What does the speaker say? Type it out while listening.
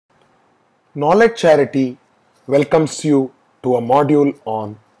Knowledge Charity welcomes you to a module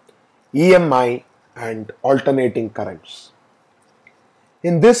on EMI and alternating currents.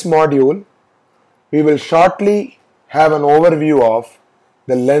 In this module, we will shortly have an overview of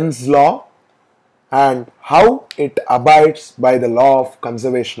the Lenzs Law and how it abides by the law of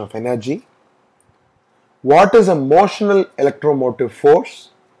conservation of energy, what is a motional electromotive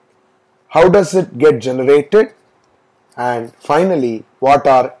force, how does it get generated, and finally, what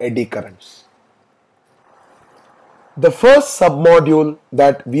are eddy currents. The first submodule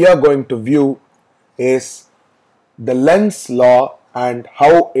that we are going to view is the Lenzs Law and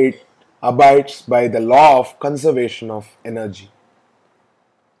how it abides by the law of conservation of energy.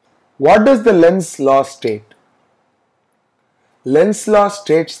 What does the Lenzs Law state? Lenzs Law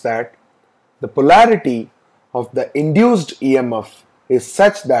states that the polarity of the induced EMF is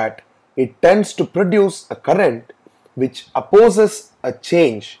such that it tends to produce a current which opposes a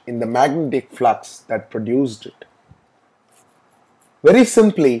change in the magnetic flux that produced it. Very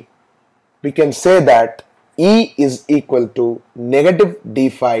simply, we can say that E is equal to negative d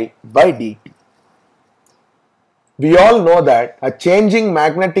phi by dt. We all know that a changing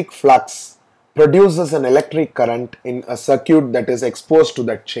magnetic flux produces an electric current in a circuit that is exposed to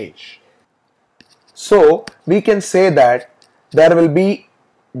that change. So, we can say that there will be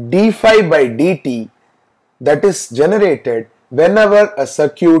d phi by dt that is generated whenever a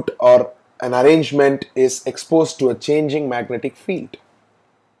circuit or an arrangement is exposed to a changing magnetic field.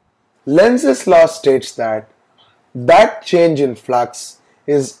 Lenz's law states that change in flux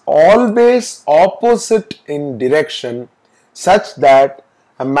is always opposite in direction such that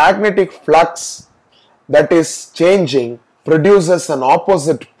a magnetic flux that is changing produces an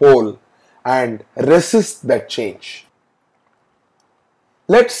opposite pole and resists that change.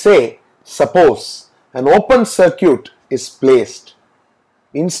 Let's say, suppose an open circuit is placed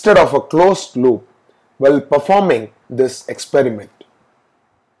instead of a closed loop while performing this experiment.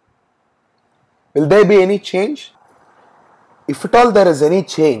 Will there be any change? If at all there is any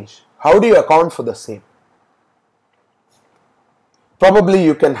change, how do you account for the same? Probably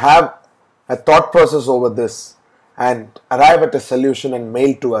you can have a thought process over this and arrive at a solution and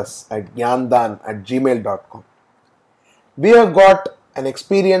mail to us at gyandan@gmail.com. We have got an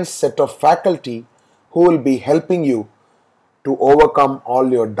experienced set of faculty who will be helping you to overcome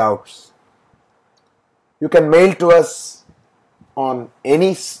all your doubts. You can mail to us on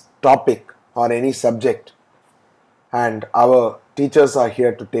any topic or any subject, and our teachers are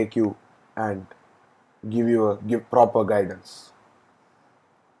here to take you and give proper guidance.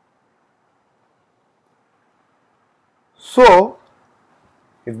 So,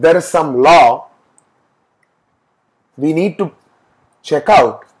 if there is some law, we need to check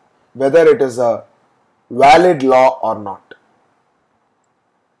out whether it is a valid law or not.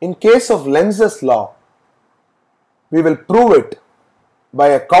 In case of Lenz's law, we will prove it by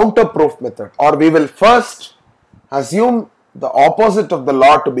a counter-proof method, or we will first assume the opposite of the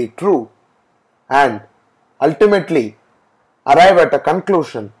law to be true and ultimately arrive at a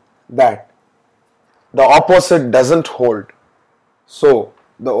conclusion that the opposite doesn't hold, so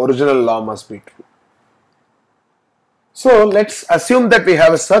the original law must be true. So let's assume that we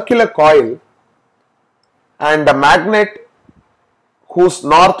have a circular coil and a magnet whose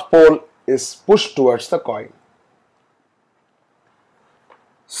north pole is pushed towards the coil.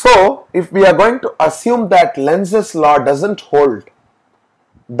 So, if we are going to assume that Lenz's law doesn't hold,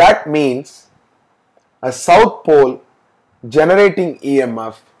 that means a south pole generating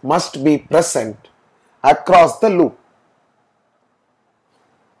EMF must be present across the loop.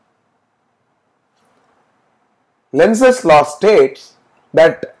 Lenz's law states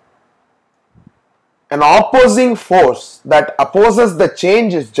that an opposing force that opposes the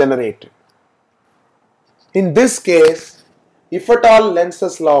change is generated. In this case, if at all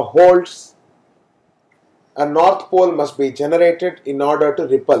Lenz's law holds, a north pole must be generated in order to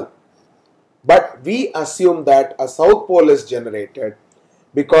repel. But we assume that a south pole is generated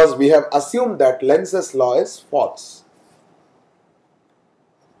because we have assumed that Lenz's law is false.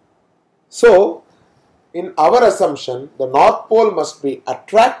 So, in our assumption, the north pole must be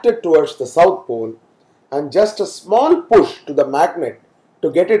attracted towards the south pole and just a small push to the magnet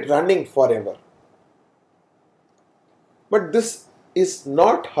to get it running forever. But this is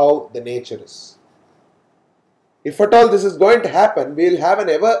not how the nature is. If at all this is going to happen, we will have an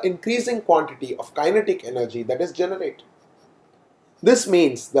ever increasing quantity of kinetic energy that is generated. This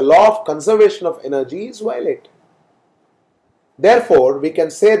means the law of conservation of energy is violated. Therefore, we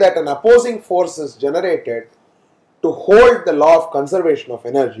can say that an opposing force is generated to hold the law of conservation of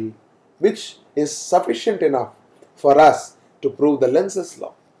energy, which is sufficient enough for us to prove the Lenz's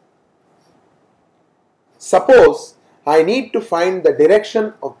law. Suppose I need to find the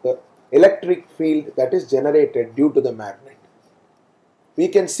direction of the electric field that is generated due to the magnet. We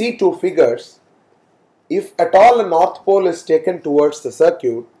can see two figures. If at all a north pole is taken towards the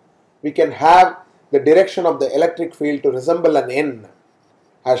circuit, we can have the direction of the electric field to resemble an N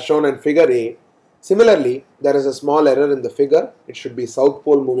as shown in figure A. Similarly, there is a small error in the figure. It should be south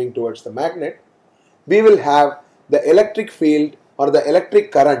pole moving towards the magnet. We will have the electric field or the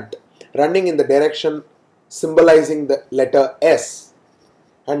electric current running in the direction symbolizing the letter S,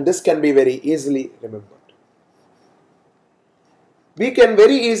 and this can be very easily remembered. We can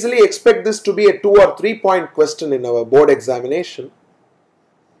very easily expect this to be a 2 or 3 point question in our board examination.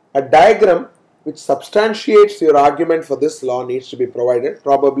 A diagram which substantiates your argument for this law needs to be provided.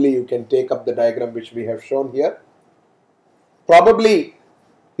 Probably you can take up the diagram which we have shown here. Probably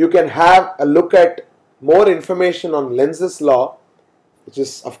you can have a look at more information on Lenzs Law, which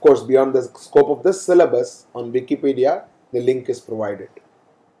is of course beyond the scope of this syllabus. On Wikipedia, the link is provided.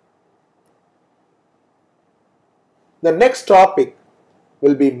 The next topic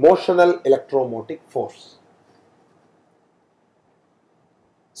will be motional electromotive force.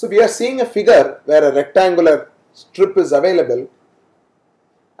 So we are seeing a figure where a rectangular strip is available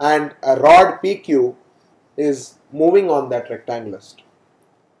and a rod PQ is moving on that rectangular strip.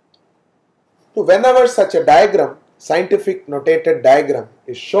 So whenever such a diagram, scientific notated diagram,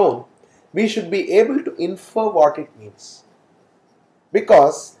 is shown, we should be able to infer what it means.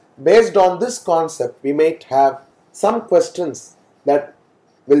 Because based on this concept, we might have some questions that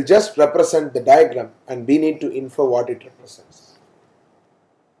will just represent the diagram and we need to infer what it represents.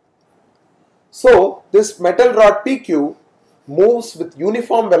 So this metal rod PQ moves with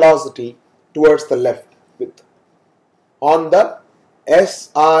uniform velocity towards the left on the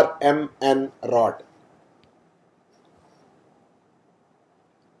SRMN rod.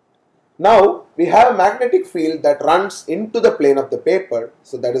 Now we have a magnetic field that runs into the plane of the paper,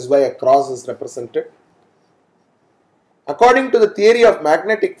 so that is why a cross is represented. According to the theory of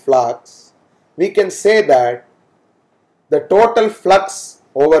magnetic flux, we can say that the total flux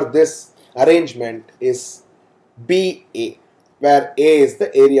over this arrangement is BA, where A is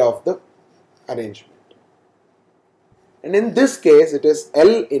the area of the arrangement. And in this case it is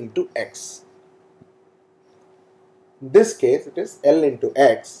L into X. In this case it is L into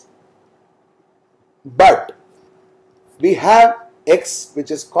X. But we have X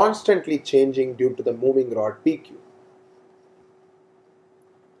which is constantly changing due to the moving rod PQ.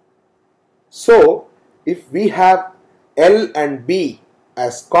 So if we have L and B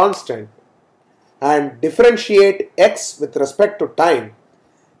as constant and differentiate X with respect to time,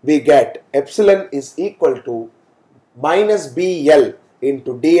 we get epsilon is equal to minus BL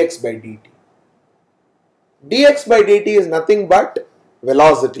into dx by dt. dx by dt is nothing but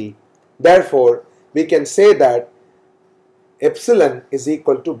velocity. Therefore, we can say that epsilon is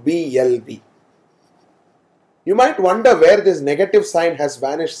equal to BLV. You might wonder where this negative sign has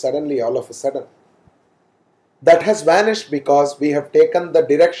vanished suddenly all of a sudden. That has vanished because we have taken the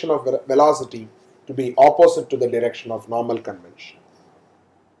direction of velocity to be opposite to the direction of normal convention.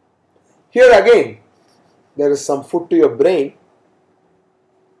 Here again, there is some food to your brain.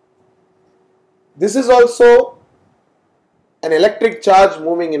 This is also an electric charge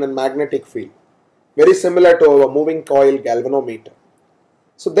moving in a magnetic field, very similar to our moving coil galvanometer.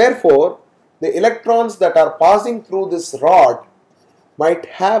 So therefore, the electrons that are passing through this rod might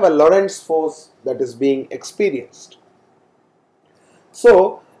have a Lorentz force that is being experienced.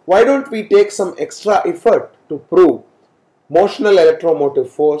 So why don't we take some extra effort to prove motional electromotive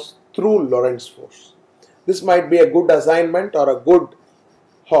force through Lorentz force? This might be a good assignment or a good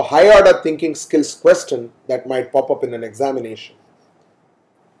high order thinking skills question that might pop up in an examination.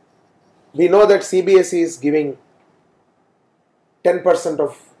 We know that CBSE is giving 10%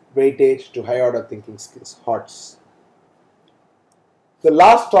 of weightage to high order thinking skills, HOTS. The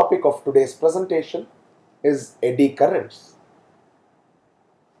last topic of today's presentation is eddy currents.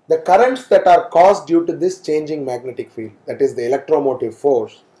 The currents that are caused due to this changing magnetic field, that is the electromotive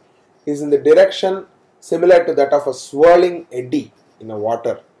force, is in the direction similar to that of a swirling eddy in a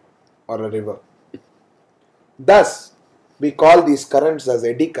water or a river. Thus, we call these currents as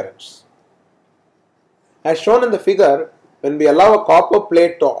eddy currents. As shown in the figure, when we allow a copper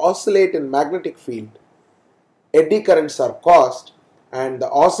plate to oscillate in magnetic field, eddy currents are caused and the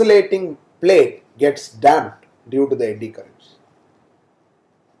oscillating plate gets damped due to the eddy currents.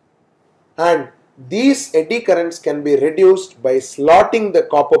 And these eddy currents can be reduced by slotting the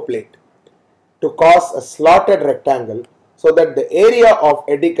copper plate to cause a slotted rectangle so that the area of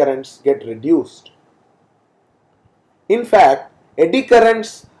eddy currents get reduced. In fact, eddy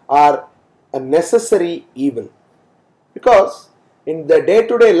currents are a necessary evil, because in the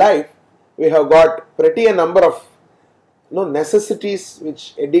day-to-day life we have got pretty a number of necessities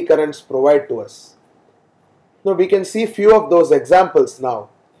which eddy currents provide to us. Now we can see few of those examples now,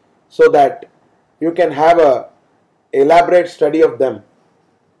 so that you can have a elaborate study of them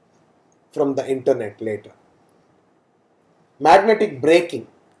from the internet later. Magnetic braking.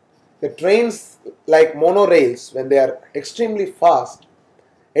 The trains like monorails, when they are extremely fast,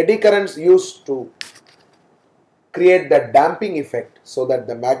 eddy currents used to create that damping effect so that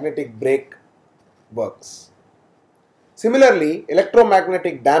the magnetic brake works. Similarly,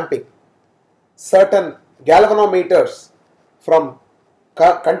 electromagnetic damping. Certain galvanometers from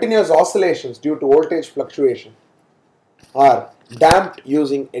continuous oscillations due to voltage fluctuation are damped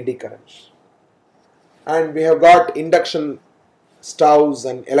using eddy currents. And we have got induction stoves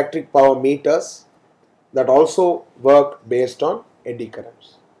and electric power meters that also work based on eddy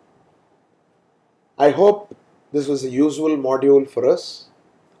currents. I hope this was a useful module for us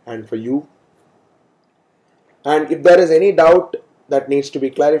and for you. And if there is any doubt that needs to be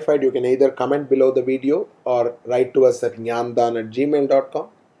clarified, you can either comment below the video or write to us at gyandan@gmail.com.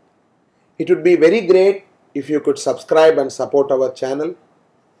 It would be very great if you could subscribe and support our channel,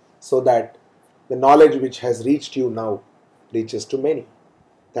 so that the knowledge which has reached you now reaches to many.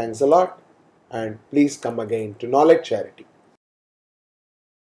 Thanks a lot, and please come again to Knowledge Charity.